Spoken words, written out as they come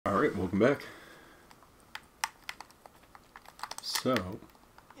Alright, welcome back. So,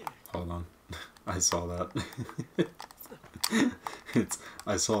 hold on. I saw that.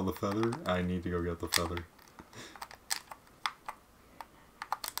 I saw the feather. I need to go get the feather.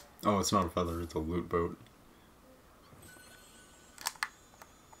 Oh, it's not a feather, it's a loot boat.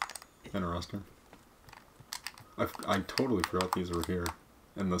 Interesting. I totally forgot these were here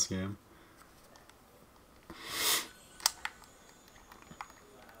in this game.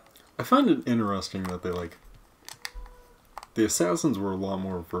 I find it interesting that the assassins were a lot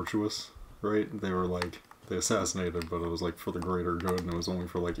more virtuous, right? They were they assassinated, but it was for the greater good, and it was only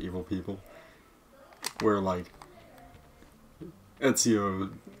for evil people. Where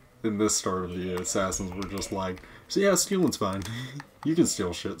Ezio, in this start of the assassins, were just so yeah, stealing's fine. You can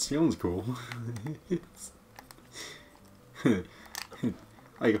steal shit, stealing's cool.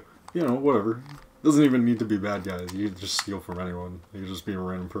 Whatever. Doesn't even need to be bad guys. You can just steal from anyone. You can just be a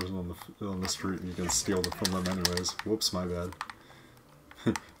random person on the street and you can steal from them anyways. Whoops, my bad.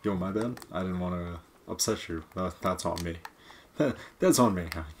 Yo, my bad? I didn't want to upset you. That's on me. That's on me.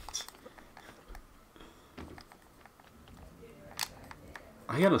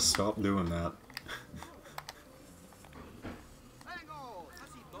 I gotta stop doing that.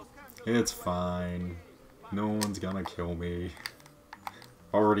 It's fine. No one's gonna kill me.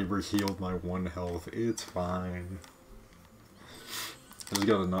 Already re-healed my 1 health. It's fine. I just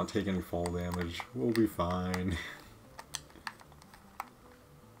gotta not take any fall damage. We'll be fine.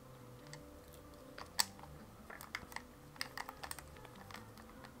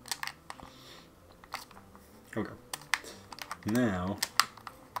 Okay. Now,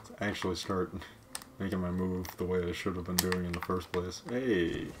 let's actually start making my move the way I should have been doing in the first place.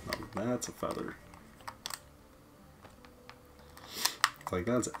 Hey, now that's a feather.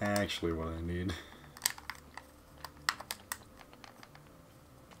 That's actually what I need.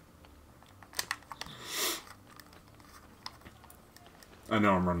 I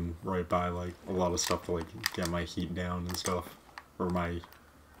know I'm running right by, a lot of stuff to, get my heat down and stuff. Or my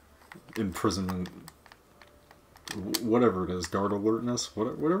imprisonment... whatever it is, guard alertness?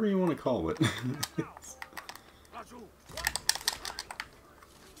 Whatever you want to call it.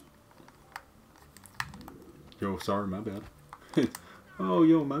 Yo, sorry, my bad. Oh,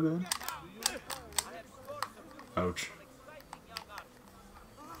 yo, my bad. Ouch.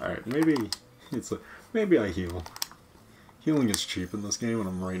 Alright, maybe maybe I heal. Healing is cheap in this game, and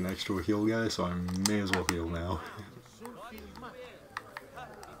I'm right next to a heal guy, so I may as well heal now.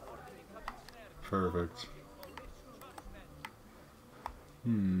 Perfect.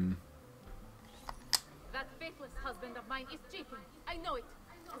 That faithless husband of mine is cheating. I know it.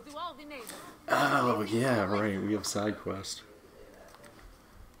 I'll do all the neighbors. Oh, yeah, right. We have side quest.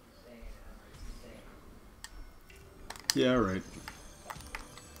 Yeah, right.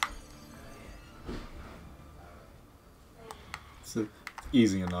 It's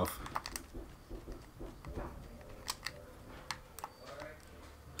easy enough.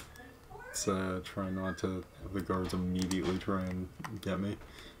 Let's try not to have the guards immediately try and get me.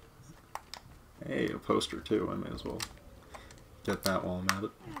 Hey, a poster too. I may as well get that while I'm at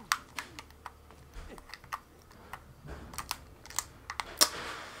it.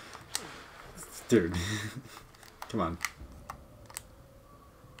 Dude. Come on.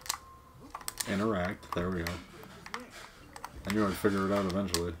 Interact. There we go. I knew I'd figure it out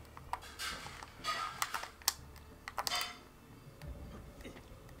eventually.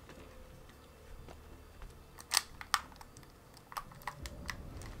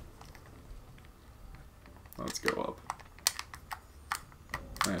 Let's go up.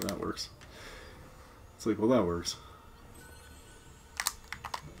 Alright, that works. It's well, that works.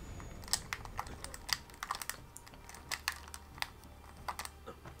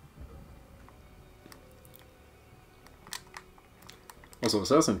 Also,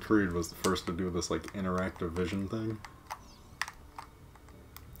 Assassin's Creed was the first to do this, interactive vision thing.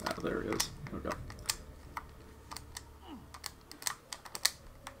 Ah, there he is. Okay.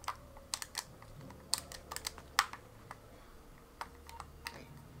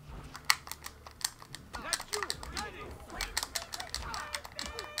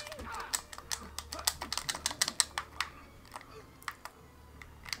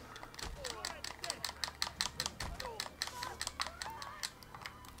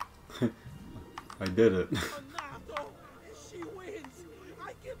 I did it. She wins.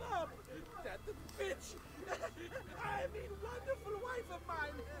 I give up. That bitch. I mean, wonderful wife of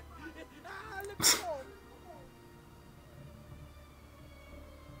mine. Let's go.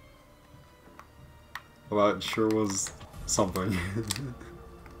 Well, that sure was something.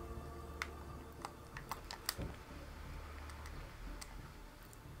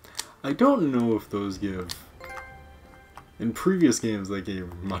 I don't know if those give... In previous games, they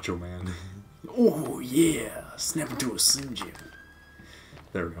gave Macho Man. Oh, yeah! Snap into a Slim Jim.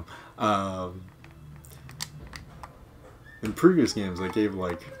 There we go. In previous games, they gave,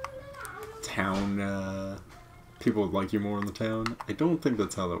 like, town, people would like you more in the town. I don't think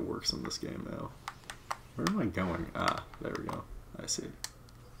that's how that works in this game, though. Where am I going? Ah, there we go. I see.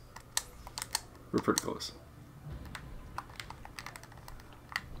 We're pretty close.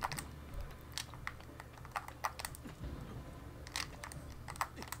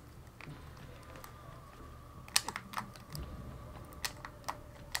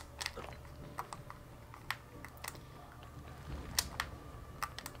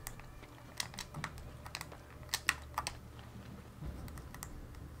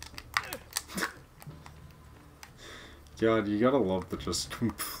 God, you gotta love the just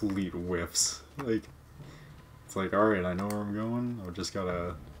complete whiffs. Like, it's like, alright, I know where I'm going, I just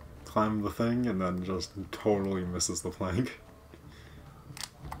gotta climb the thing, and then just totally misses the plank.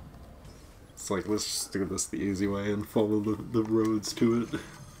 It's like, let's just do this the easy way and follow the roads to it.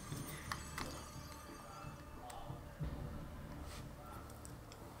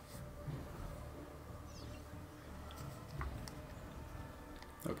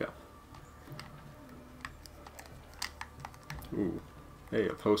 Okay. Ooh. Hey,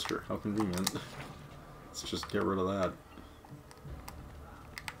 a poster. How convenient. Let's just get rid of that.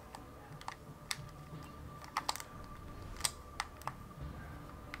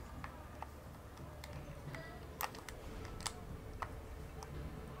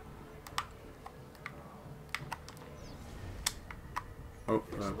 Oh,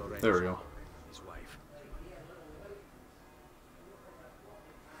 there we go.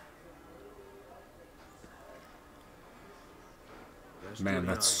 Man,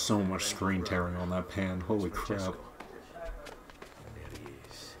 that's so much screen tearing on that pan. Holy crap. There he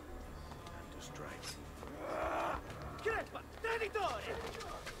is. Time to strike.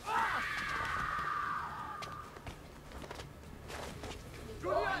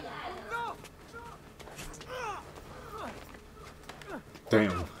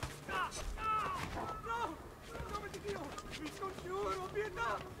 Damn.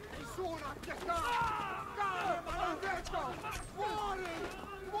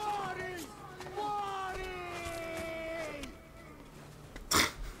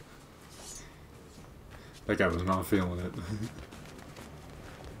 That guy was not feeling it.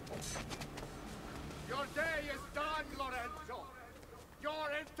 Your day is done, Lorenzo.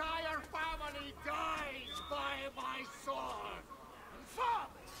 Your entire family dies by my sword. Fall!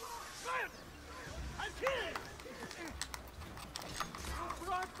 I'm here!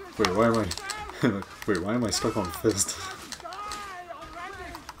 Wait, why am I... Wait, why am I stuck on fist?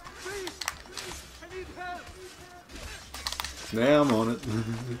 Yeah, I'm on it.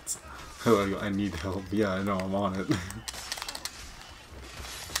 Oh, I need help. Yeah, I know, I'm on it.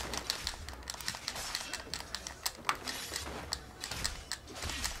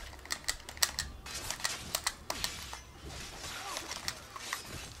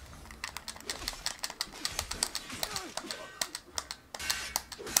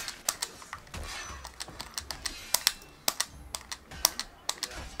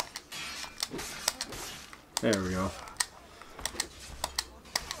 There we go.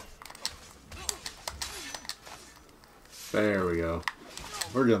 There we go.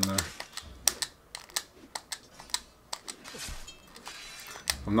 We're getting there.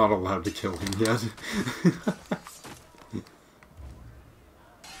 I'm not allowed to kill him yet.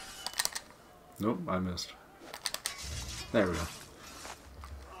 Nope, I missed. There we go.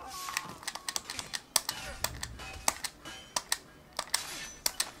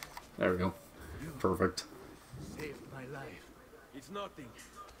 There we go. Perfect. Saved my life. It's nothing.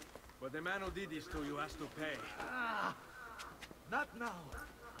 But the man who did this to you has to pay. Not now.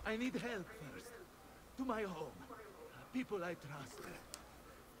 I need help first. To my home. People I trust.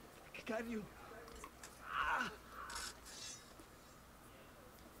 Can you...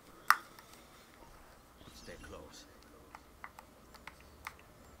 Stay close.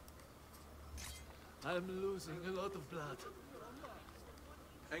 I'm losing a lot of blood.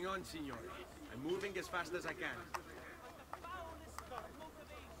 Hang on, signore. I'm moving as fast as I can.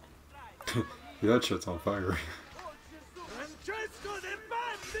 Yeah, that shit's on fire. Francesco de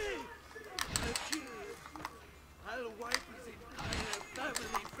Bandi! I'll wipe his entire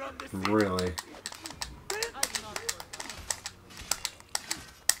family from the city. Really?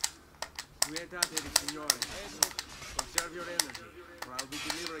 Quietate, signore. Conserve your energy, or I'll be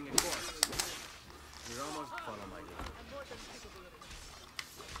delivering a corpse. You're almost follow my lead.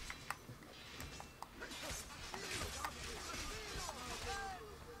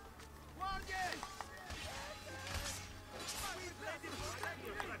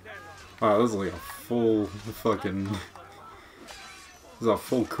 Wow, this is like a full fucking... There's a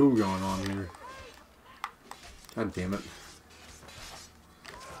full coup going on here. God damn it.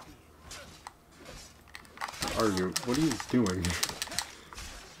 What are you? What are you doing?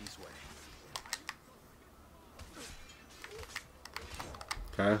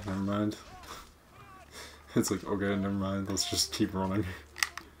 Okay, never mind. It's like, okay, never mind, let's just keep running.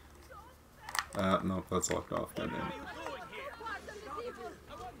 Nope, that's locked off, goddamn it.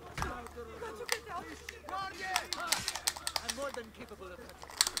 I'm more than capable of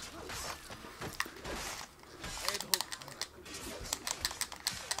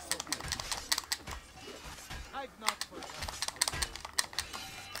I've not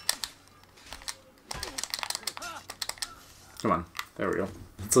Come on, there we go.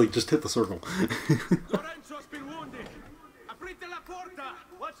 It's like, just hit the circle. Lorenzo's been wounded. Aprite la porta.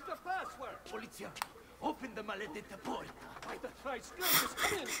 What's the password? Polizia, open the maledetta porta. By the Christ, just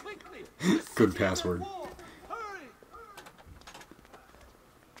come in quickly. Good password. Hurry.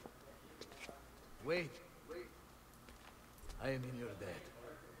 Wait. I am in your debt.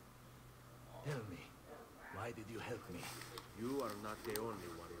 Tell me, why did you help me? You are not the only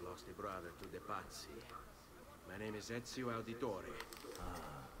one who lost a brother to the Pazzi. My name is Ezio Auditore.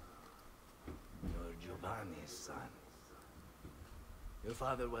 You're Giovanni's son. Your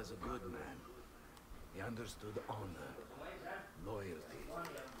father was a good man. He understood honor, loyalty.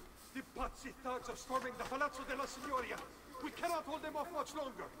 The Pazzi thugs are storming the Palazzo della Signoria. We cannot hold them off much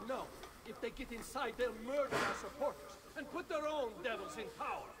longer. No. If they get inside, they'll murder our supporters and put their own devils in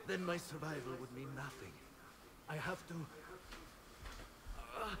power. Then my survival would mean nothing. I have to...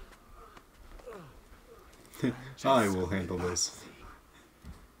 I will handle this.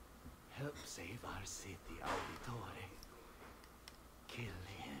 Help save our city, Auditore. Kill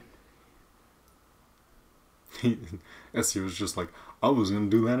him. Ezio was just like, I was gonna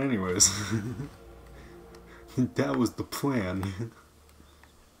do that anyways. That was the plan.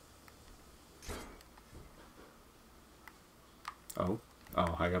 Oh,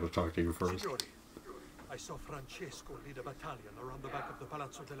 I gotta talk to you first. Signori, I saw Francesco lead a battalion around the back of the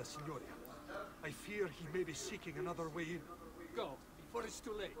Palazzo della Signoria. I fear he may be seeking another way in. Go, before it's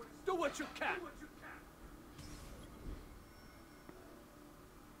too late. Do what you can.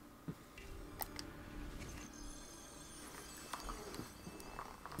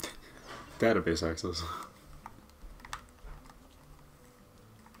 Database access.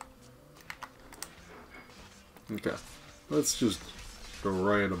 Okay, let's just go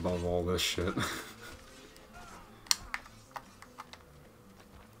right above all this shit.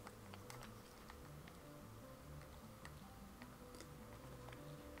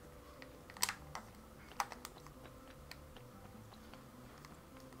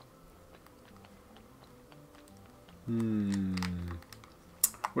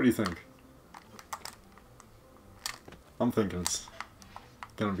 What do you think? I'm thinking it's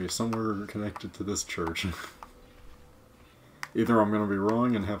gonna be somewhere connected to this church. Either I'm gonna be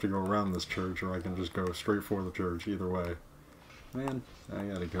wrong and have to go around this church, or I can just go straight for the church. Either way. Man, I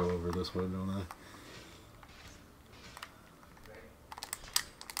gotta go over this way, don't I?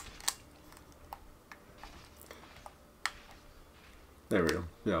 There we go.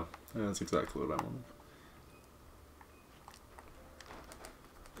 Yeah, that's exactly what I wanted.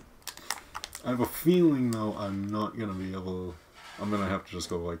 I have a feeling, though, I'm not gonna be able... I'm gonna have to just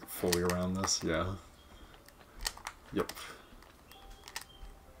go, like, fully around this. Yeah. Yep.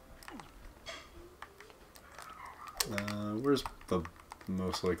 Where's the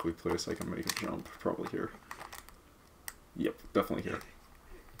most likely place I can make a jump? Probably here. Yep, definitely here.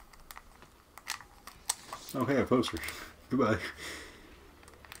 Oh, hey, a poster. Goodbye.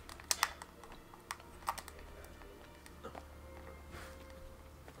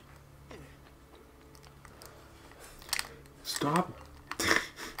 Stop!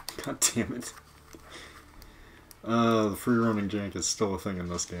 God damn it. The free running jank is still a thing in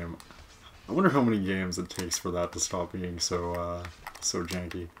this game. I wonder how many games it takes for that to stop being so, so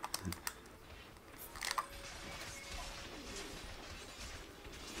janky.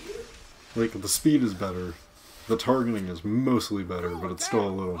 Like, the speed is better, the targeting is mostly better, but it's still a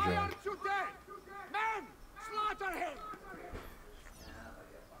little jank. Men, slaughter him!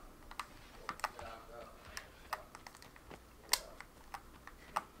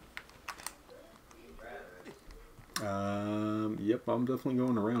 Yep, I'm definitely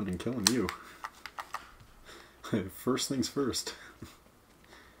going around and killing you. First things first.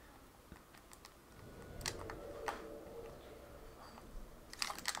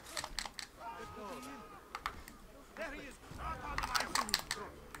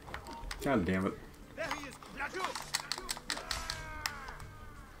 God damn it.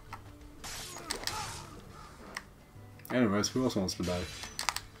 Anyways, who else wants to die?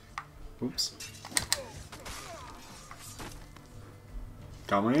 Oops.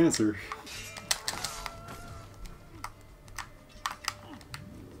 Got my answer.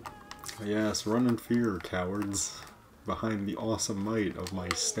 Yes, run in fear, cowards, behind the awesome might of my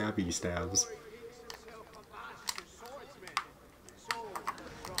stabby stabs.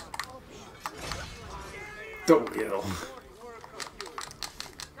 Don't yell.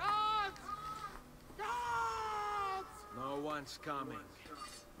 No one's coming.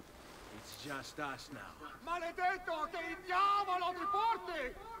 It's just us now. Maledetto, che il diavolo ti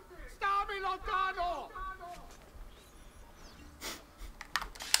porti! Stammi lontano!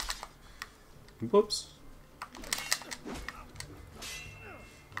 Whoops.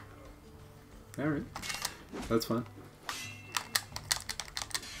 Alright. That's fine.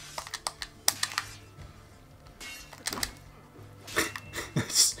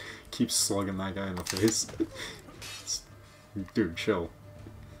 Just keep slugging that guy in the face. Dude, chill.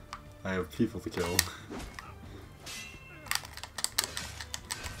 I have people to kill.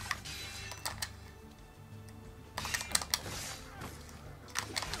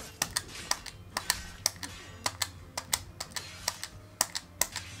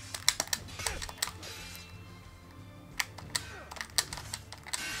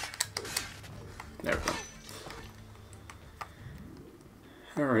 There we go.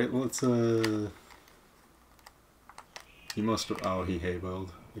 Alright, let's, He must have... Oh, he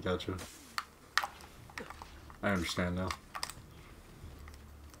hay-belled. I gotcha. I understand now.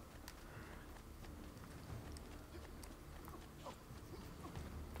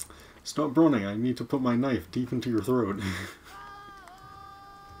 Stop running, I need to put my knife deep into your throat.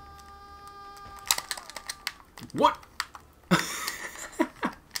 What?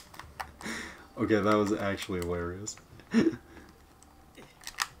 Okay, that was actually hilarious.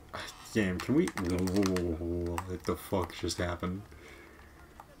 Game, can we... Whoa, what the fuck just happened?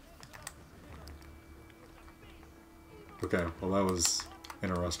 Okay, well that was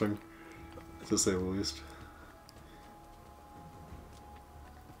interesting, to say the least.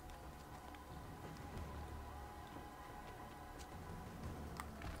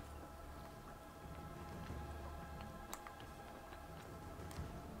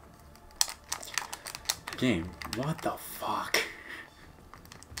 Game, what the fuck?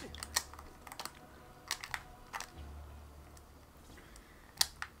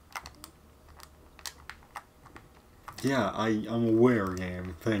 Yeah, I'm aware,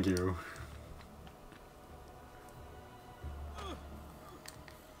 game. Thank you.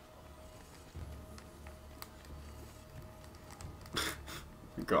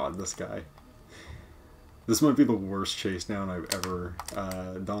 God, this guy. This might be the worst chase down I've ever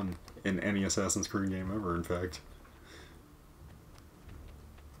done in any Assassin's Creed game ever, in fact.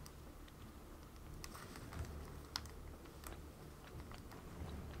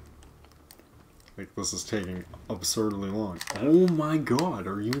 Like, this is taking absurdly long. Oh my god,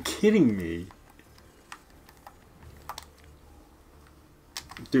 are you kidding me?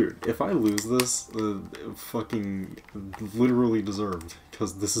 Dude, if I lose this, fucking literally deserved,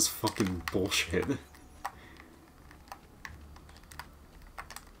 because this is fucking bullshit.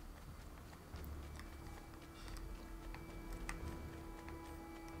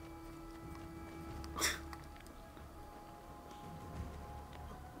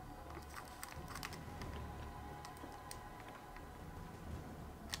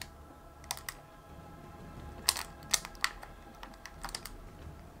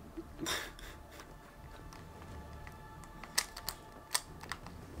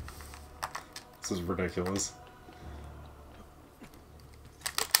 This is ridiculous.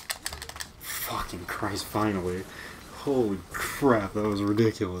 Fucking Christ, finally. Holy crap, that was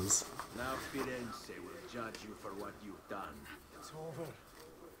ridiculous. Now Firenze will judge you for what you've done. It's over.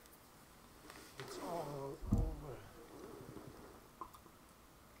 It's all over.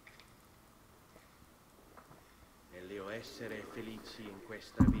 Meglio essere felici in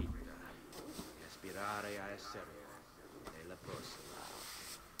questa vita e aspirare a essere nella prossima.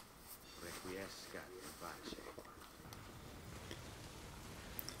 Requiescat in pace.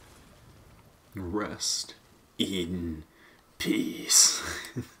 Rest in peace.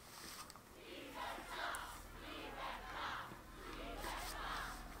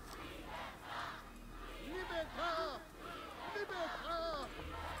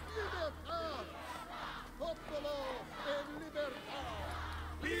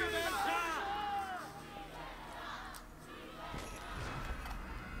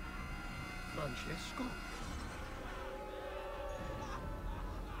 Francesco?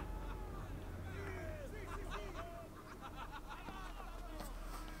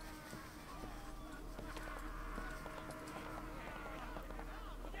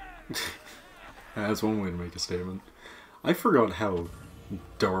 That's one way to make a statement. I forgot how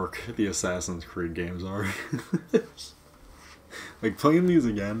dark the Assassin's Creed games are. Like, playing these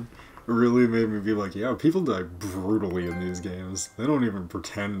again really made me be like, yeah, people die brutally in these games. They don't even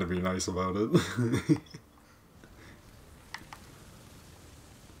pretend to be nice about it.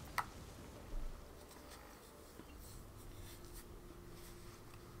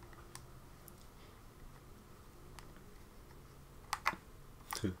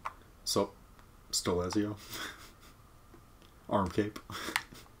 So, still Ezio. Arm cape.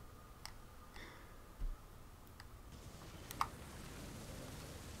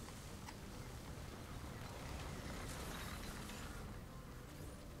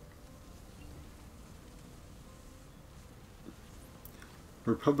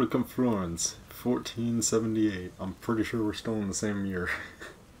 Republic of Florence, 1478. I'm pretty sure we're still in the same year.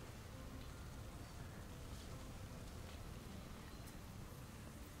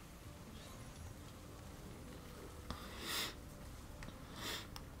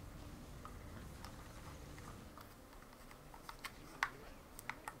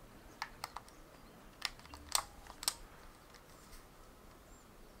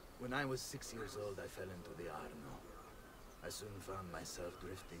 When I was 6 years old, I fell into the Arno. I soon found myself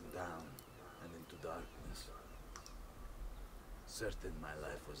drifting down and into darkness. Certain my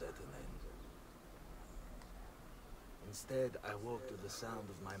life was at an end. Instead, I woke to the sound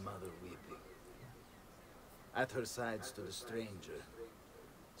of my mother weeping. At her side stood a stranger,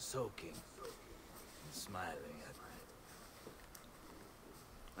 soaking and smiling at me.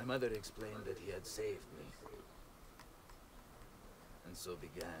 My mother explained that he had saved me. And so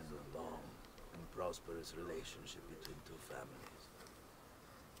began a long and prosperous relationship between two families.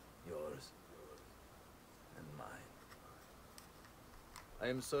 Yours and mine. I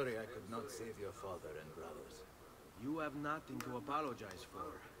am sorry I could not save your father and brothers. You have nothing to apologize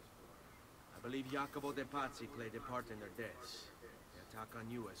for. I believe Jacopo de Pazzi played a part in their deaths. The attack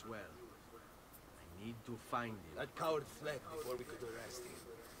on you as well. I need to find him. That coward fled before we could arrest him.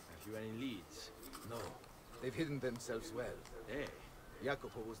 Have you any leads? No, they've hidden themselves well. Hey,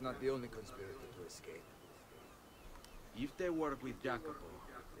 Jacopo was not the only conspirator to escape. if they work with Jacopo,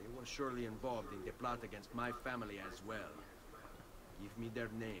 they were surely involved in the plot against my family as well. Give me their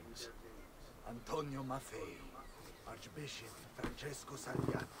names. Antonio Maffei, Archbishop Francesco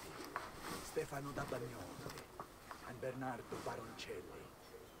Salviati, Stefano da Bagnoli, and Bernardo Baroncelli.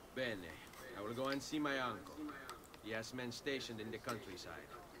 Bene. I will go and see my uncle. He has men stationed in the countryside.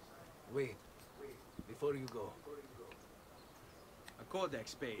 Wait, before you go. A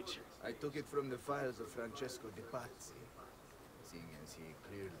codex page. I took it from the files of Francesco de Pazzi, seeing as he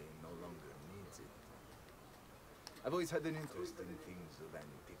clearly no longer needs it. I've always had an interest in things of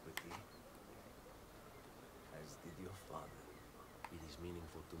antiquity, as did your father. It is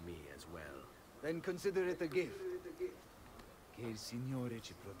meaningful to me as well. Then consider it a gift. Che il Signore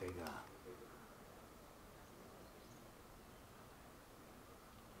ci protegga.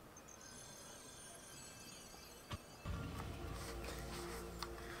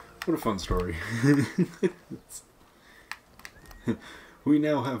 What a fun story. We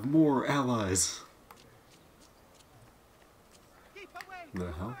now have more allies.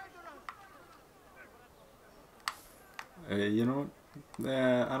 The hell? You know what?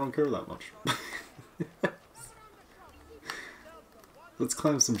 I don't care that much. Let's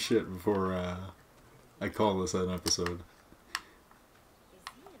climb some shit before I call this an episode.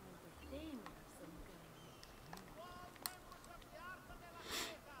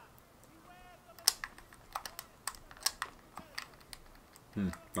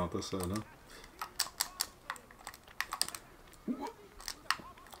 Not this side, huh?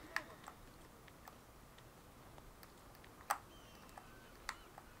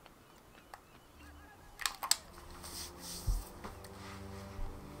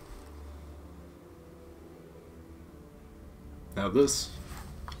 Now this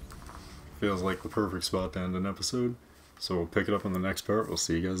feels like the perfect spot to end an episode, so we'll pick it up in the next part. We'll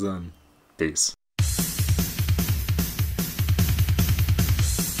see you guys then. Peace.